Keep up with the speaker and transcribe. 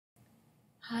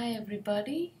Hi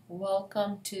everybody,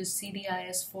 welcome to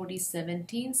CDIS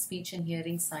 4017 Speech and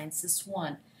Hearing Sciences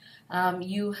 1.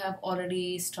 You have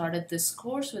already started this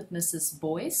course with Mrs.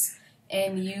 Boyce,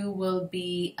 and you will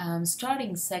be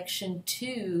starting section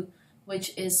 2,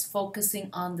 which is focusing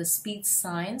on the speech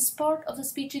science part of the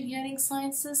speech and hearing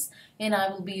sciences, and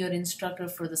I will be your instructor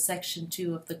for the section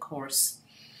 2 of the course.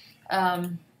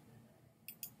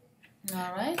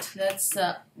 Alright,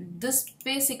 this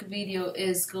basic video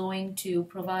is going to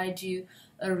provide you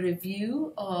a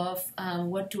review of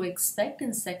what to expect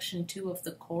in section 2 of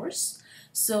the course.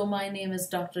 So my name is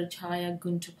Dr. Chaya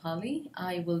Guntupalli.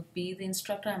 I will be the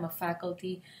instructor. I'm a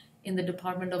faculty in the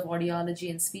Department of Audiology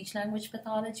and Speech Language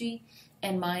Pathology,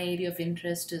 and my area of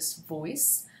interest is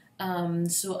voice.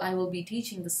 So I will be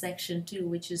teaching the section 2,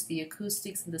 which is the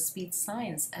acoustics and the speech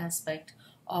science aspect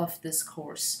of this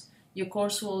course. Your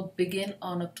course will begin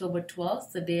on October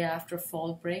 12th, the day after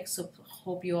fall break. So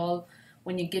hope you all,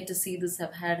 when you get to see this,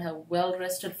 have had a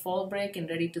well-rested fall break and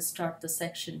ready to start the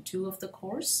section 2 of the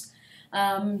course.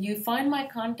 You find my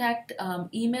contact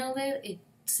email there. It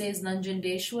says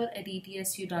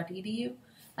Nanjundeswaran@etsu.edu.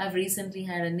 I've recently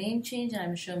had a name change.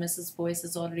 I'm sure Mrs. Boyce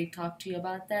has already talked to you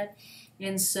about that.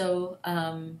 And so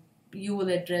you will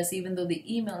address, even though the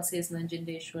email says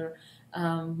Nanjundeswaran,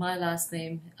 my last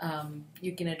name,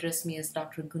 you can address me as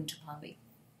Dr. Guntupalli.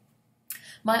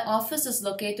 My office is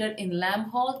located in Lamb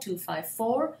Hall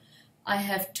 254. I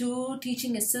have 2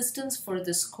 teaching assistants for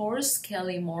this course,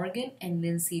 Kelly Morgan and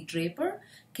Lindsay Draper.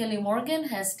 Kelly Morgan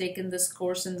has taken this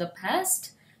course in the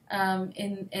past,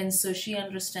 and so she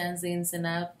understands the ins and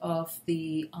outs of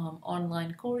the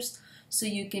online course. So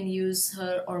you can use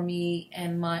her or me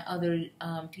and my other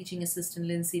teaching assistant,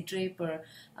 Lindsay Draper,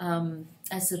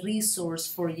 as a resource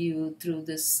for you through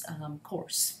this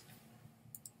course.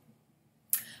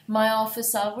 My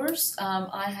office hours,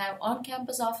 I have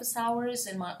on-campus office hours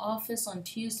in my office on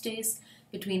Tuesdays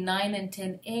between 9 and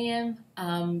 10 a.m.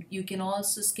 You can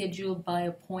also schedule by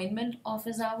appointment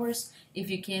office hours if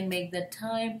you can't make that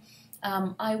time.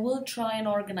 I will try and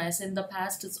organize. In the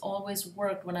past, it's always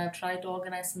worked when I've tried to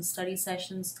organize some study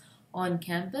sessions on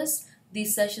campus.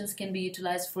 These sessions can be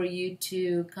utilized for you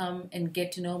to come and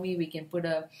get to know me. We can put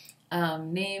a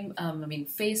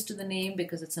face to the name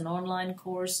because it's an online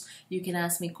course. You can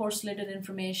ask me course-related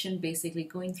information, basically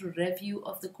going through review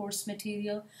of the course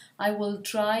material. I will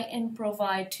try and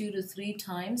provide 2 to 3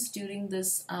 times during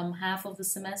this half of the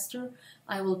semester.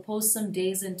 I will post some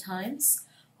days and times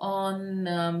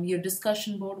on your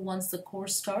discussion board once the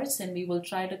course starts, and we will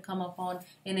try to come upon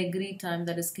an agreed time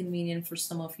that is convenient for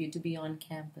some of you to be on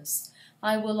campus.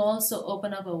 I will also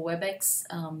open up a WebEx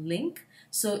link.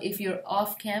 So if you're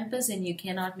off campus and you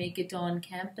cannot make it on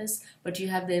campus, but you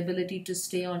have the ability to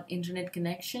stay on internet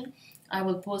connection, I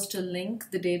will post a link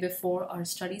the day before our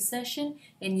study session,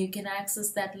 and you can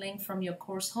access that link from your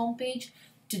course homepage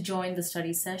to join the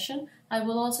study session. I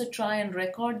will also try and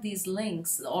record these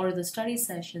links or the study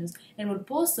sessions and will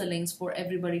post the links for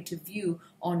everybody to view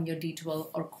on your D12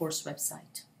 or course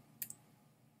website.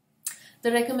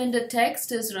 The recommended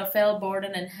text is Raphael,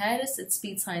 Borden, and Harris. It's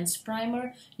Speech Science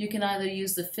Primer. You can either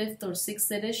use the 5th or 6th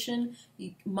edition.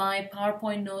 My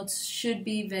PowerPoint notes should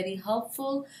be very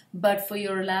helpful, but for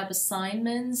your lab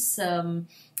assignments,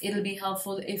 it'll be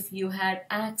helpful if you had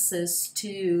access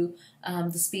to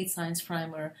the Speech Science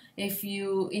Primer. If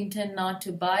you intend not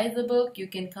to buy the book, you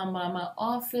can come by my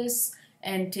office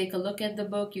and take a look at the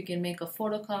book. You can make a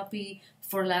photocopy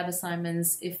for lab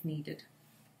assignments if needed.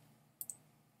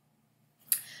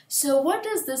 So what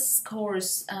does this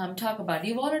course talk about?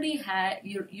 You've already had,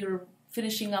 you're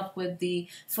finishing up with the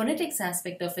phonetics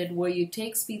aspect of it, where you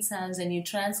take speech sounds and you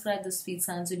transcribe the speech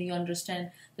sounds and you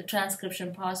understand the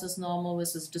transcription process, normal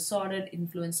versus disordered,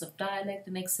 influence of dialect,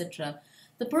 and etc.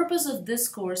 The purpose of this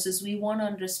course is we want to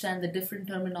understand the different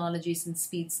terminologies in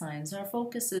speech science. Our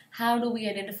focus is how do we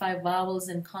identify vowels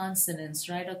and consonants,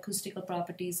 right? Acoustical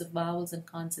properties of vowels and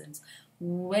consonants.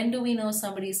 When do we know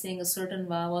somebody is saying a certain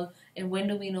vowel, and when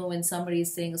do we know when somebody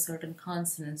is saying a certain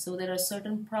consonant? So there are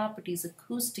certain properties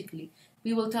acoustically.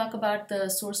 We will talk about the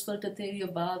source filter theory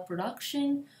of vowel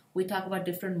production. We talk about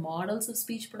different models of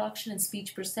speech production and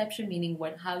speech perception, meaning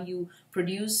how you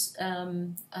produce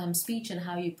speech and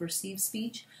how you perceive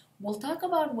speech. We'll talk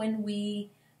about when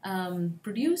we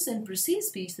produce and perceive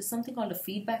speech. There's something called a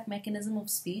feedback mechanism of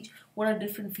speech. What are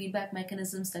different feedback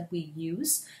mechanisms that we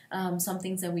use? Some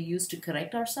things that we use to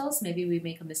correct ourselves. Maybe we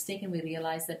make a mistake and we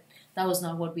realize that that was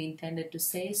not what we intended to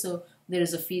say. So there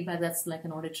is a feedback that's like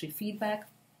an auditory feedback.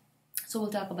 So we'll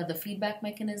talk about the feedback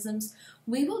mechanisms.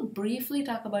 We will briefly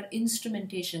talk about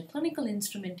instrumentation, clinical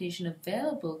instrumentation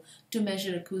available to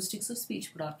measure acoustics of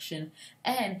speech production,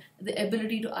 and the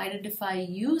ability to identify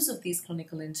use of these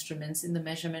clinical instruments in the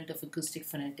measurement of acoustic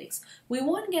phonetics. We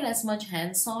won't get as much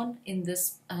hands-on in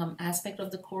this aspect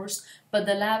of the course, but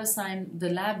the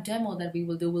lab demo that we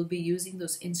will do will be using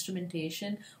those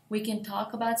instrumentation. We can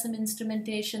talk about some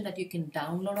instrumentation that you can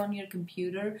download on your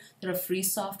computer. There are free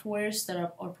softwares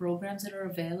or programs that are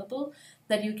available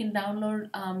that you can download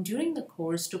during the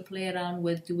course to play around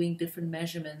with doing different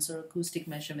measurements or acoustic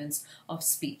measurements of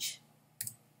speech.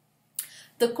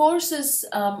 The courses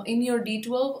in your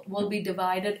D12 will be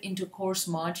divided into course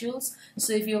modules.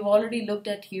 So if you've already looked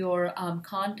at your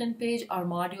content page, our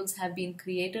modules have been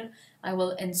created. I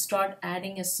will start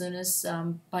adding as soon as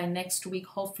by next week.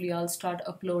 Hopefully I'll start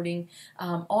uploading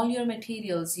all your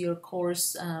materials, your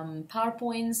course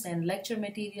PowerPoints and lecture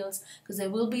materials, because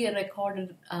there will be a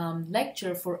recorded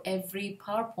lecture for every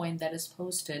PowerPoint that is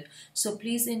posted. So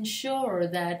please ensure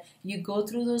that you go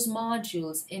through those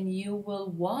modules and you will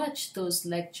watch those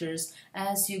lectures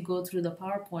as you go through the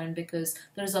PowerPoint, because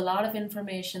there's a lot of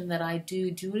information that I do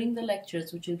during the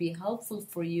lectures which will be helpful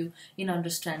for you in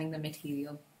understanding the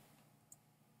material.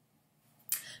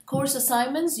 Course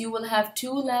assignments, you will have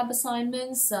 2 lab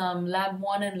assignments, lab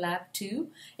 1 and lab 2,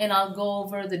 and I'll go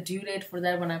over the due date for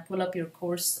that when I pull up your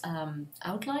course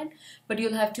outline. But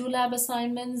you'll have 2 lab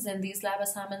assignments, and these lab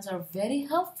assignments are very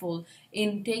helpful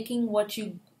in taking what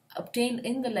you obtained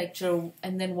in the lecture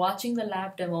and then watching the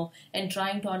lab demo and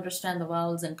trying to understand the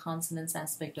vowels and consonants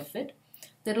aspect of it.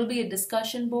 There will be a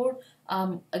discussion board.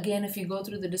 Again, if you go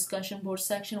through the discussion board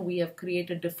section, we have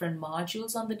created different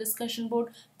modules on the discussion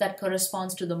board that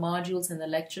corresponds to the modules and the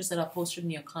lectures that are posted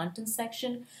in your content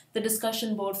section. The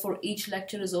discussion board for each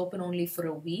lecture is open only for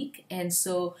a week, and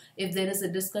so if there is a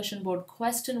discussion board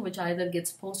question which either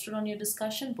gets posted on your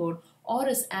discussion board or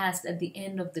is asked at the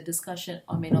end of the discussion,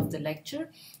 of the lecture,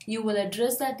 you will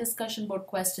address that discussion board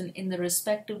question in the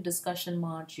respective discussion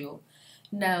module.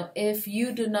 Now, if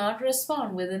you do not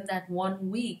respond within that 1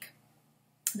 week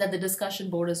that the discussion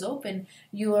board is open,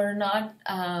 you are not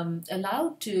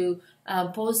allowed to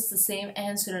post the same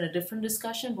answer in a different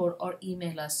discussion board or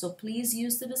email us. So please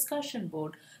use the discussion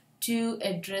board to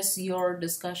address your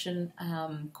discussion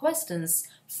questions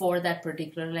for that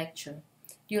particular lecture.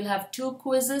 You'll have 2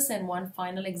 quizzes and 1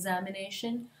 final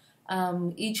examination.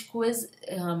 Each quiz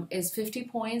is 50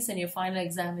 points and your final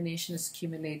examination is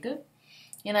cumulative.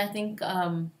 And I think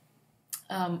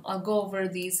I'll go over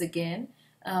these again.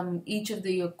 Each of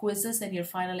your quizzes and your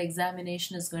final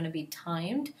examination is going to be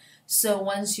timed. So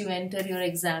once you enter your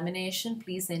examination,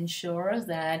 please ensure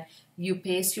that you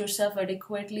pace yourself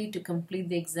adequately to complete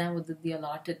the exam within the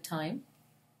allotted time.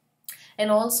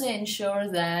 And also ensure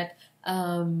that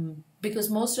because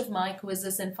most of my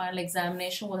quizzes and final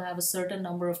examination will have a certain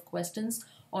number of questions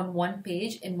on 1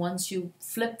 page, and once you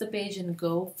flip the page and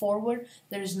go forward,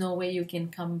 there is no way you can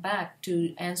come back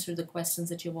to answer the questions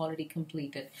that you've already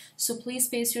completed. So please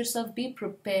pace yourself, be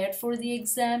prepared for the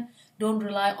exam. Don't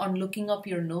rely on looking up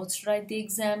your notes to write the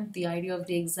exam. The idea of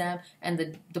the exam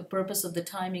and the purpose of the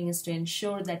timing is to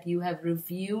ensure that you have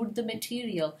reviewed the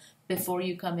material before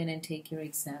you come in and take your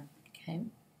exam. Okay.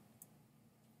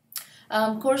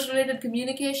 Course-related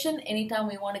communication, anytime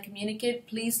we want to communicate,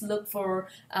 please look for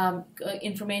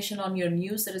information on your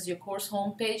news, that is your course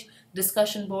homepage,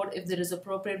 discussion board, if there is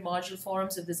appropriate module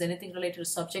forums, if there's anything related to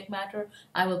subject matter,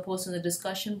 I will post on the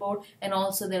discussion board, and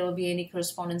also there will be any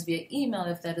correspondence via email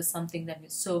if that is something that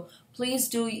is. So please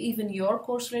do even your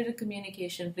course-related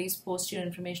communication, please post your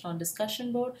information on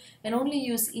discussion board, and only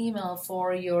use email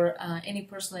for your any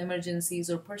personal emergencies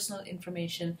or personal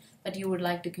information that you would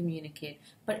like to communicate.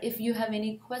 But if you have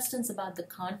any questions about the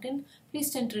content, please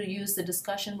tend to use the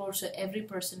discussion board so every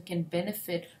person can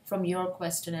benefit from your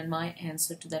question and my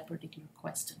answer to that particular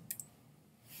question.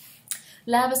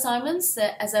 Lab assignments,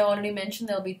 as I already mentioned,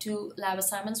 there will be 2 lab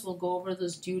assignments. We'll go over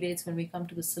those due dates when we come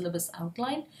to the syllabus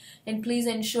outline. And please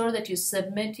ensure that you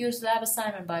submit your lab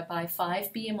assignment by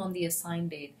 5 p.m. on the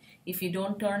assigned date. If you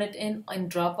don't turn it in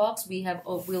Dropbox,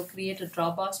 we'll create a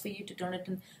Dropbox for you to turn it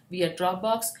in via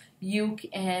Dropbox. You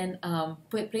can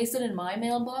place it in my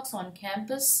mailbox on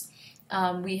campus.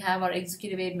 We have our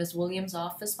executive aide, Ms. Williams'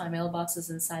 office. My mailbox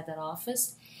is inside that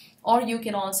office. Or you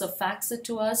can also fax it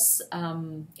to us,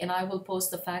 and I will post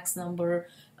the fax number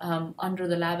under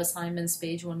the lab assignments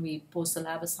page when we post the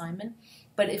lab assignment.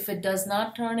 But if it does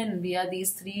not turn in via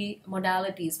these 3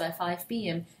 modalities by 5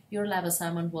 p.m., your lab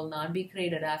assignment will not be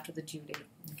created after the due date.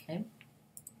 Okay.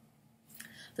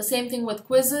 The same thing with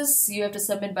quizzes. You have to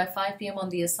submit by 5 p.m. on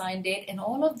the assigned date, and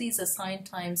all of these assigned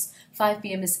times, 5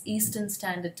 p.m. is Eastern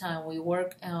Standard Time. We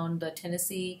work on the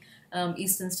Tennessee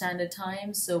Eastern Standard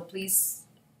Time, so please,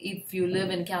 if you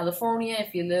live in California,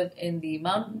 if you live in the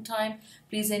Mountain Time,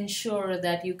 please ensure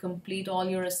that you complete all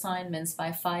your assignments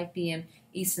by 5 p.m.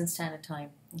 Eastern Standard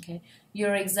Time. Okay.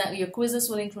 Your quizzes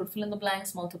will include fill in the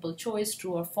blanks, multiple choice,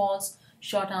 true or false,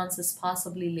 short answers,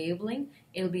 possibly labeling.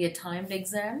 It'll be a timed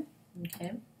exam.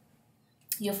 Okay.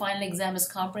 Your final exam is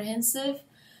comprehensive,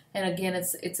 and again,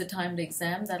 it's a timed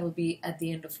exam that will be at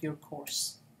the end of your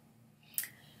course.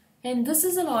 And this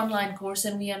is an online course,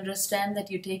 and we understand that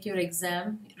you take your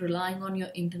exam relying on your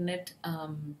internet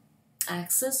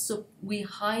access. So we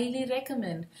highly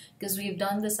recommend, because we've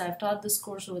done this, I've taught this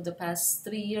course over the past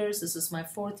 3 years. This is my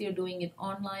 4th year doing it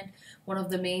online. One of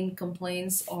the main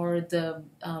complaints or the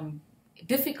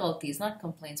difficulties, not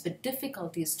complaints, but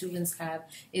difficulties students have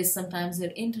is sometimes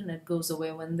their internet goes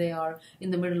away when they are in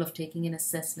the middle of taking an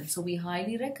assessment. So we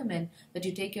highly recommend that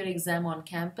you take your exam on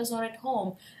campus or at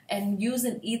home and use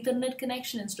an Ethernet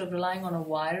connection instead of relying on a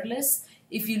wireless.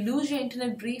 If you lose your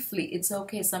internet briefly, it's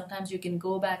okay. Sometimes you can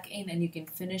go back in and you can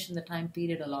finish in the time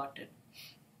period allotted.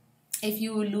 If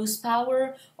you lose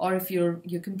power, or if your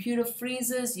computer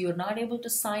freezes, you're not able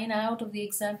to sign out of the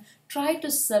exam, try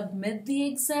to submit the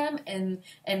exam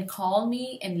and call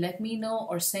me and let me know,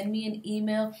 or send me an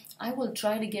email. I will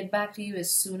try to get back to you as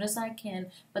soon as I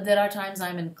can, but there are times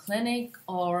I'm in clinic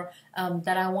or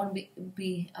that I won't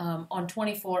be on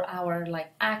 24-hour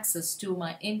access to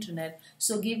my internet.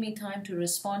 So give me time to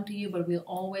respond to you, but we'll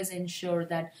always ensure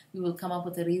that we will come up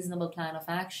with a reasonable plan of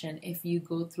action if you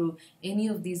go through any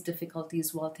of these difficulties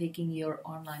while taking your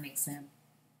online exam.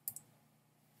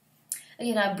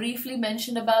 Again, I briefly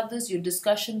mentioned about this, your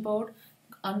discussion board.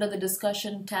 Under the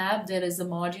discussion tab, there is a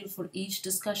module for each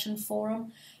discussion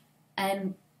forum,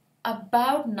 and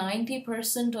about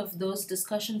 90% of those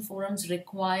discussion forums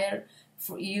require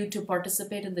for you to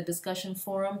participate in the discussion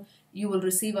forum. You will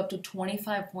receive up to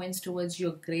 25 points towards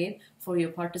your grade for your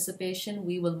participation.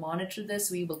 We will monitor this.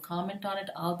 We will comment on it.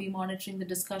 I'll be monitoring the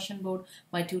discussion board.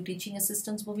 My 2 teaching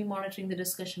assistants will be monitoring the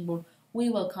discussion board. We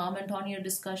will comment on your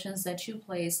discussions that you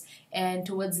place, and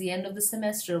towards the end of the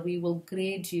semester, we will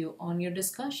grade you on your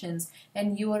discussions,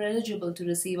 and you are eligible to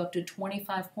receive up to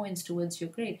 25 points towards your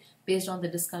grade based on the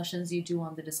discussions you do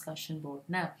on the discussion board.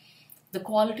 Now, the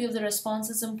quality of the response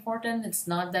is important. It's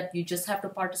not that you just have to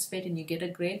participate and you get a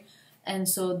grade. And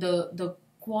so the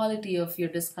quality of your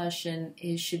discussion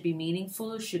should be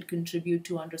meaningful, should contribute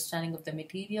to understanding of the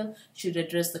material, should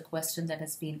address the question that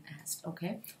has been asked.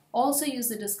 Okay. Also use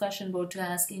the discussion board to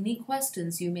ask any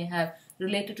questions you may have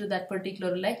related to that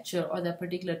particular lecture or that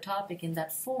particular topic in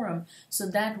that forum. So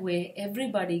that way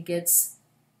everybody gets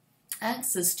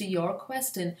access to your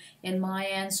question and my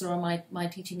answer or my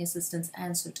teaching assistant's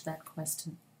answer to that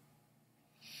question.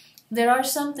 There are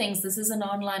some things, this is an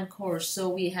online course, so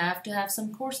we have to have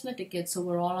some course etiquette so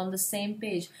we're all on the same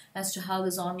page as to how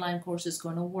this online course is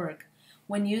going to work.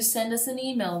 When you send us an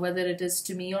email, whether it is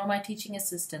to me or my teaching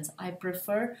assistants, I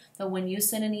prefer that when you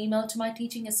send an email to my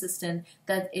teaching assistant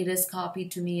that it is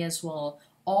copied to me as well.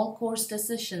 All course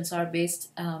decisions are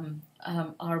based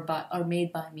are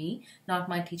made by me, not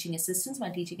my teaching assistants. My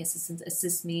teaching assistants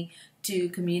assist me to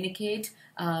communicate,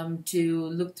 to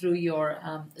look through your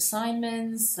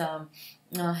assignments,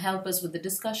 help us with the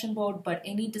discussion board, but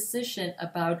any decision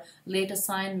about late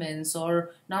assignments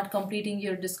or not completing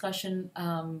your discussion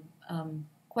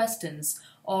questions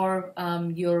or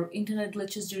your internet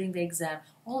glitches during the exam,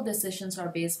 all decisions are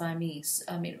based by me,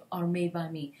 are made by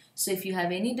me. So if you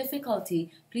have any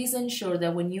difficulty, please ensure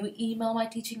that when you email my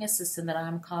teaching assistant that I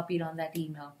am copied on that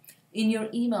email. In your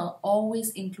email,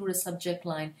 always include a subject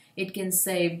line. It can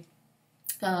say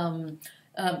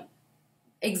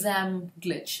exam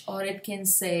glitch, or it can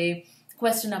say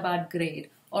question about grade,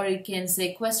 or it can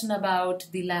say question about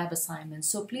the lab assignment.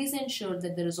 So please ensure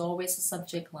that there is always a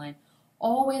subject line.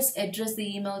 Always address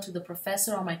the email to the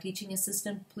professor or my teaching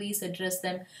assistant. Please address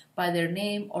them by their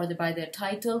name or by their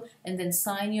title, and then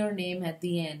sign your name at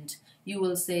the end. You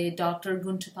will say Dr.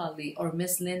 Guntupalli or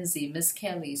Miss Lindsay, Miss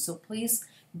Kelly. So please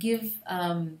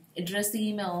address the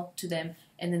email to them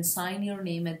and then sign your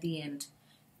name at the end.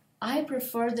 I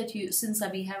prefer that you, since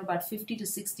we have about 50 to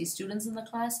 60 students in the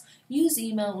class, use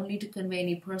email only to convey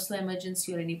any personal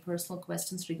emergency or any personal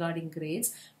questions regarding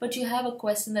grades. But you have a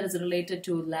question that is related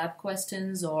to lab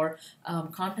questions or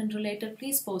content related,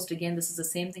 please post. Again, this is the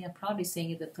same thing, I'm probably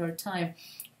saying it the third time.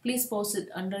 please post it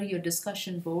under your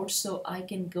discussion board so I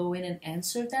can go in and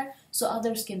answer that, so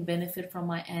others can benefit from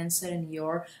my answer and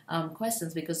your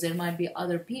questions, because there might be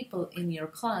other people in your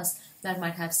class that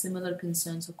might have similar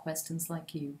concerns or questions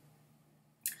like you.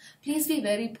 Please be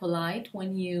very polite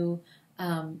when you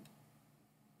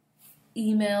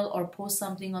email or post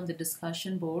something on the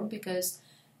discussion board, because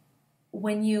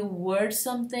when you word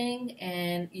something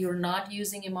and you're not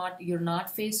using you're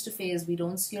not face to face, we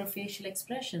don't see your facial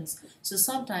expressions. So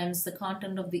sometimes the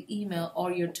content of the email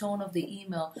or your tone of the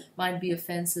email might be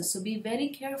offensive. So be very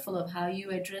careful of how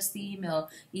you address the email.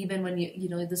 Even when you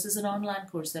know, this is an online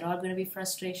course, there are going to be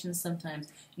frustrations sometimes.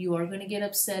 You are going to get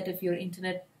upset if your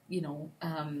internet,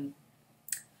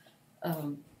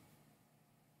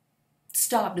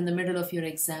 stopped in the middle of your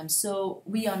exam. So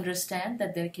we understand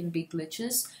that there can be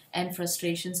glitches and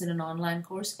frustrations in an online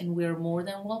course, and we're more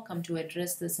than welcome to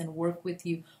address this and work with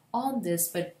you on this.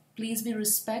 But please be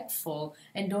respectful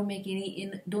and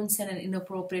don't send an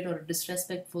inappropriate or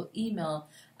disrespectful email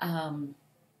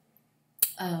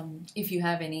if you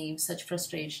have any such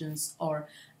frustrations or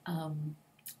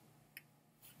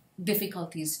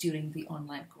difficulties during the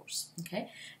online course. Okay,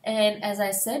 and as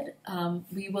I said,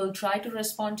 we will try to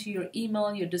respond to your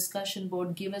email, your discussion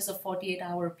board. Give us a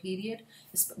 48-hour period.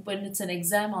 When it's an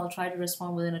exam, I'll try to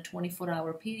respond within a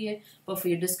 24-hour period, but for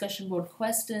your discussion board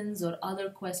questions or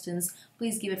other questions,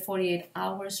 please give it 48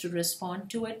 hours to respond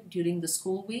to it during the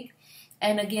school week.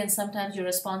 And again, sometimes your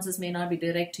responses may not be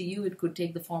direct to you. It could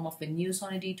take the form of a news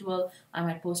on a D12. I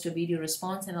might post a video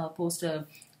response, and I'll post a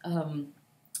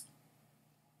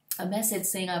message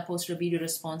saying I posted a video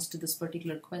response to this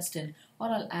particular question, or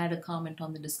I'll add a comment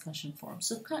on the discussion forum.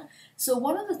 So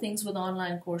one of the things with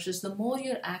online courses, the more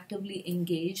you're actively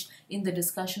engaged in the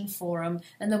discussion forum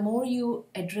and the more you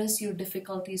address your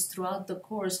difficulties throughout the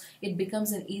course, it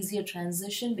becomes an easier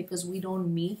transition, because we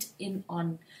don't meet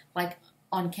on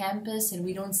campus and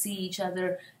we don't see each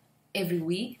other every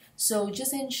week. So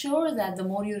just ensure that the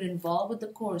more you're involved with the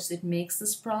course, it makes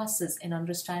this process and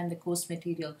understand the course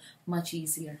material much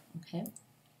easier. Okay.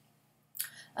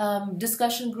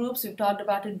 Discussion groups, we've talked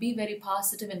about it. Be very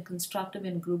positive and constructive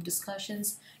in group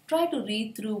discussions. Try to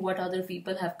read through what other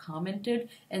people have commented,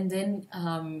 and then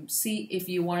see if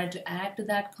you wanted to add to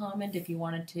that comment, if you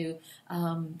wanted to,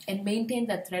 and maintain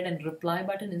that thread and reply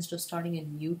button instead of starting a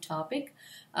new topic.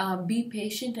 Be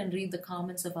patient and read the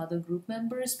comments of other group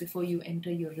members before you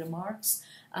enter your remarks.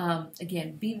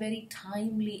 Again, be very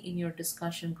timely in your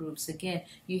discussion groups. Again,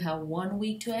 you have 1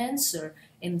 week to answer,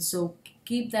 and so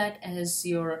keep that as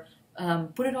your,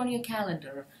 put it on your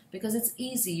calendar, because it's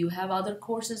easy. You have other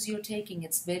courses you're taking.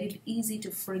 It's very easy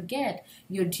to forget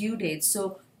your due dates.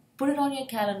 So put it on your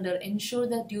calendar, ensure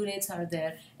that due dates are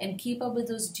there, and keep up with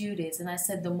those due dates. And I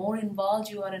said, the more involved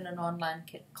you are in an online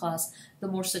class, the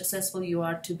more successful you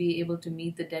are to be able to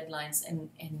meet the deadlines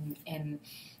and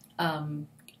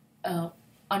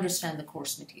understand the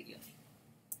course material.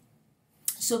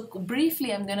 So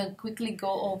briefly, I'm going to quickly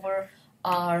go over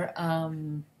our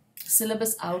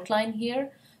syllabus outline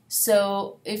here.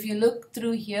 So if you look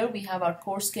through here, we have our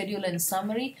course schedule and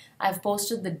summary. I've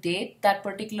posted the date. That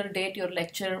particular date your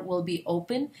lecture will be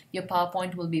open. Your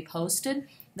PowerPoint will be posted.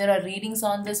 There are readings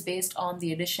on this based on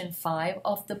the edition 5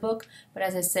 of the book. But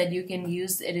as I said, you can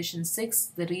use the edition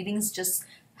 6. The readings just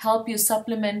help you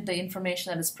supplement the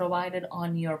information that is provided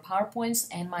on your PowerPoints,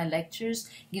 and my lectures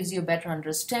gives you a better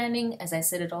understanding. As I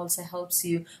said, it also helps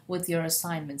you with your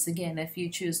assignments. Again, if you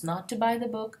choose not to buy the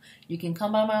book, you can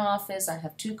come by my office. I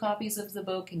have 2 copies of the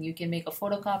book, and you can make a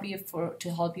photocopy to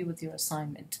help you with your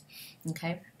assignment.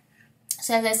 Okay.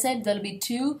 So as I said, there'll be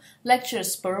 2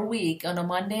 lectures per week. On a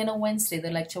Monday and a Wednesday,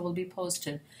 the lecture will be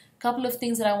posted. Couple of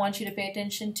things that I want you to pay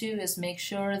attention to is make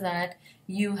sure that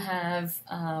you have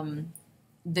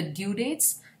the due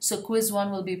dates. So quiz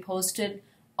 1 will be posted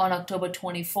on October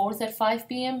 24th at 5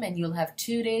 p.m. and you'll have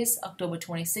 2 days, October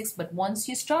 26th. But once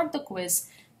you start the quiz,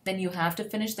 then you have to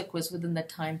finish the quiz within the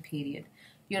time period.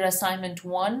 Your assignment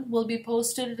 1 will be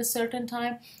posted at a certain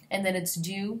time, and then it's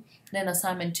due. Then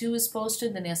assignment 2 is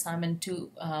posted, then the assignment 2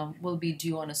 will be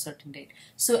due on a certain date.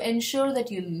 So ensure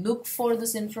that you look for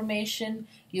this information.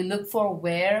 You look for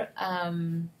where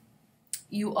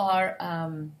you are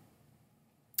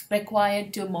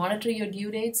required to monitor your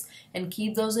due dates, and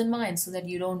keep those in mind so that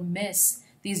you don't miss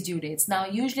these due dates. Now,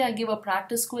 usually I give a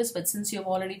practice quiz, but since you've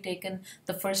already taken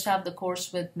the first half of the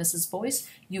course with Mrs. Boyce,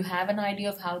 you have an idea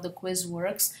of how the quiz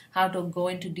works, how to go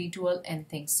into D12 and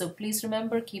things. So please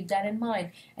remember, keep that in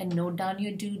mind, and note down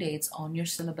your due dates on your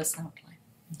syllabus outline.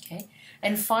 Okay.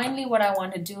 And finally, what I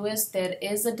want to do is, there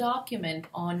is a document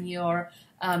on your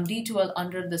D12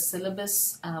 under the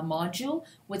syllabus module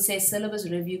would say syllabus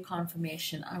review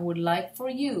confirmation. I would like for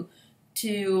you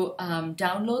to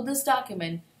download this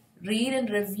document, read and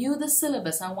review the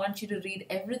syllabus. I want you to read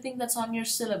everything that's on your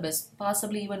syllabus,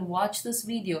 possibly even watch this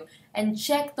video and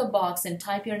check the box and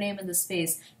type your name in the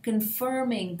space,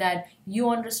 confirming that you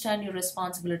understand your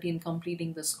responsibility in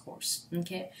completing this course.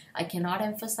 Okay, I cannot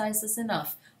emphasize this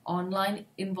enough. Online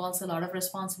involves a lot of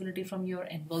responsibility from your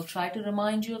end. We'll try to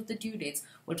remind you of the due dates.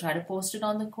 We'll try to post it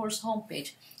on the course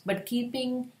homepage. But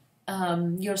keeping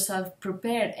yourself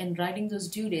prepared and writing those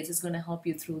due dates is going to help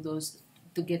you through those,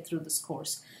 to get through this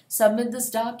course. Submit this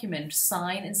document,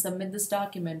 sign and submit this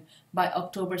document by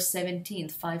October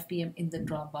 17th, 5 p.m. in the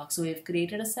Dropbox. So we've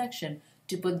created a section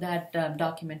to put that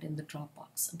document in the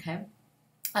Dropbox, okay?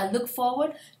 I look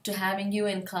forward to having you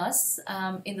in class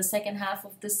in the second half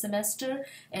of this semester,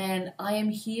 and I am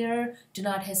here. Do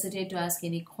not hesitate to ask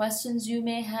any questions you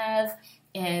may have.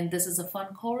 And this is a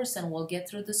fun course, and we'll get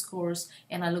through this course,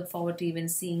 and I look forward to even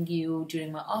seeing you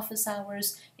during my office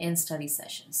hours and study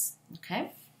sessions.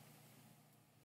 Okay?